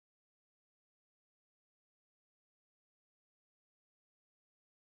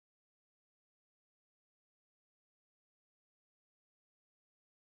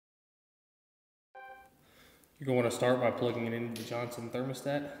You're going to want to start by plugging it into the Johnson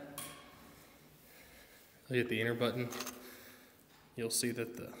thermostat. You hit the enter button. You'll see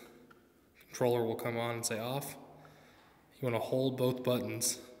that the controller will come on and say off. You want to hold both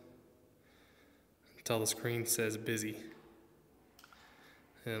buttons until the screen says busy.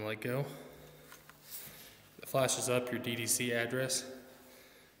 And then let go. It flashes up your DDC address.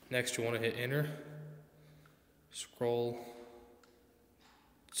 Next you want to hit enter. Scroll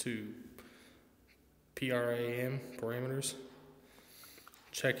to PRAM parameters.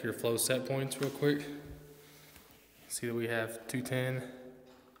 Check your flow set points real quick. See that we have 210.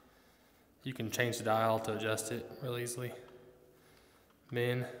 You can change the dial to adjust it real easily.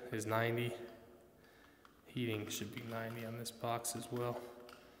 Min is 90. Heating should be 90 on this box as well.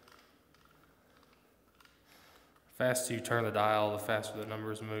 The faster you turn the dial, the faster the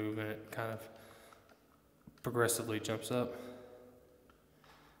numbers move, and it kind of progressively jumps up.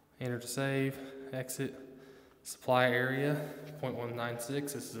 Enter to save, exit. Supply area, 0.196.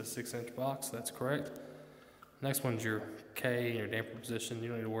 This is a 6-inch box, that's correct. Next one's your K and your damper position. You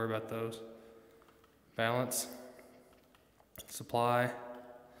don't need to worry about those. Balance, supply,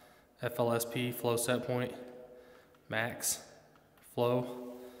 FLSP, flow set point, max,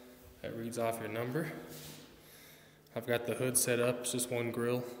 flow. That reads off your number. I've got the hood set up, it's just one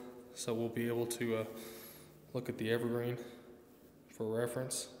grill, so we'll be able to look at the evergreen for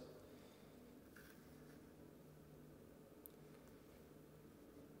reference.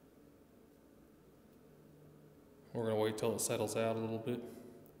 We're going to wait till it settles out a little bit.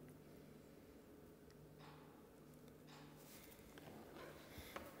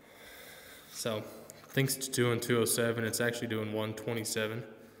 So, thinks it's doing 207, it's actually doing 127.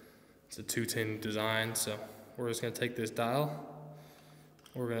 It's a 210 design, so we're just going to take this dial.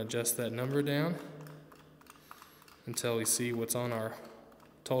 We're going to adjust that number down until we see what's on our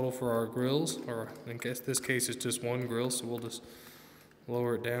total for our grills, or in this case it's just one grill, so we'll just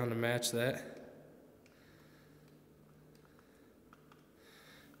lower it down to match that.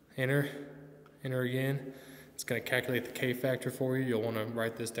 Enter again. It's going to calculate the K factor for you. You'll want to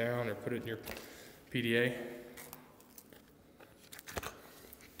write this down or put it in your PDA.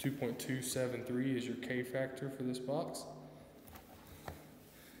 2.273 is your K factor for this box.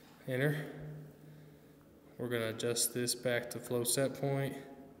 Enter. We're going to adjust this back to flow set point.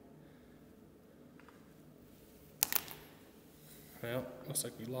 Well, looks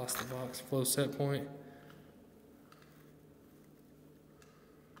like we lost the box. Flow set point.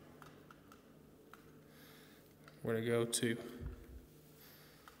 We're going to go to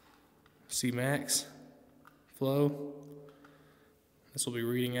C max, flow. This will be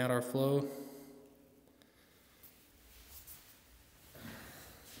reading out our flow.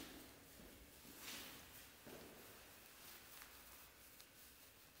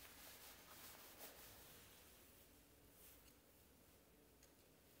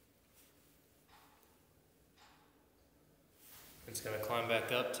 It's going to climb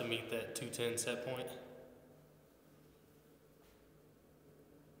back up to meet that 210 set point.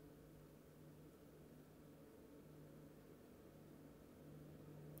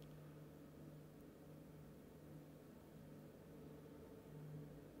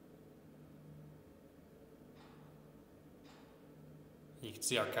 You can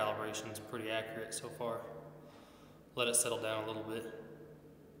see our calibration is pretty accurate so far. Let it settle down a little bit.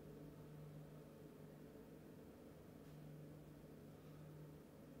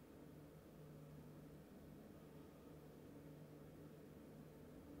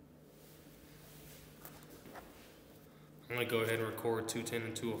 I'm going to go ahead and record 210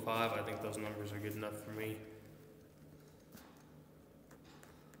 and 205. I think those numbers are good enough for me.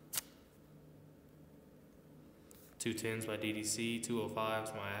 210 is my DDC, 205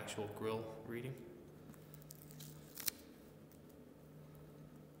 is my actual grill reading.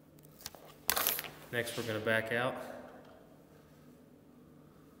 Next we're going to back out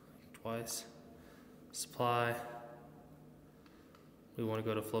twice. Supply. We want to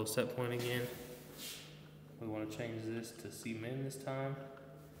go to flow set point again. We want to change this to C min this time.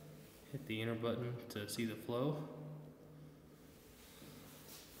 Hit the enter button to see the flow.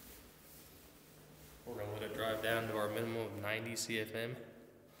 We're going to let it drive down to our minimum of 90 CFM.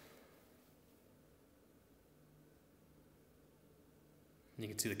 You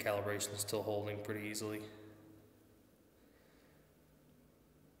can see the calibration is still holding pretty easily.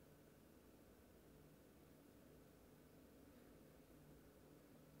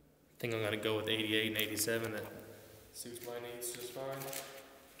 I think I'm going to go with 88 and 87. That suits my needs just fine.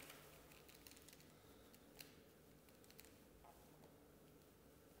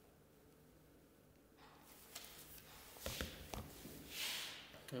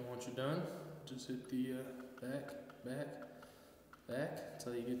 Okay, once you're done, just hit the back, back, back,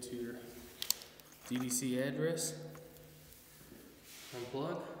 until you get to your DDC address.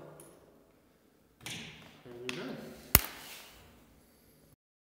 Unplug.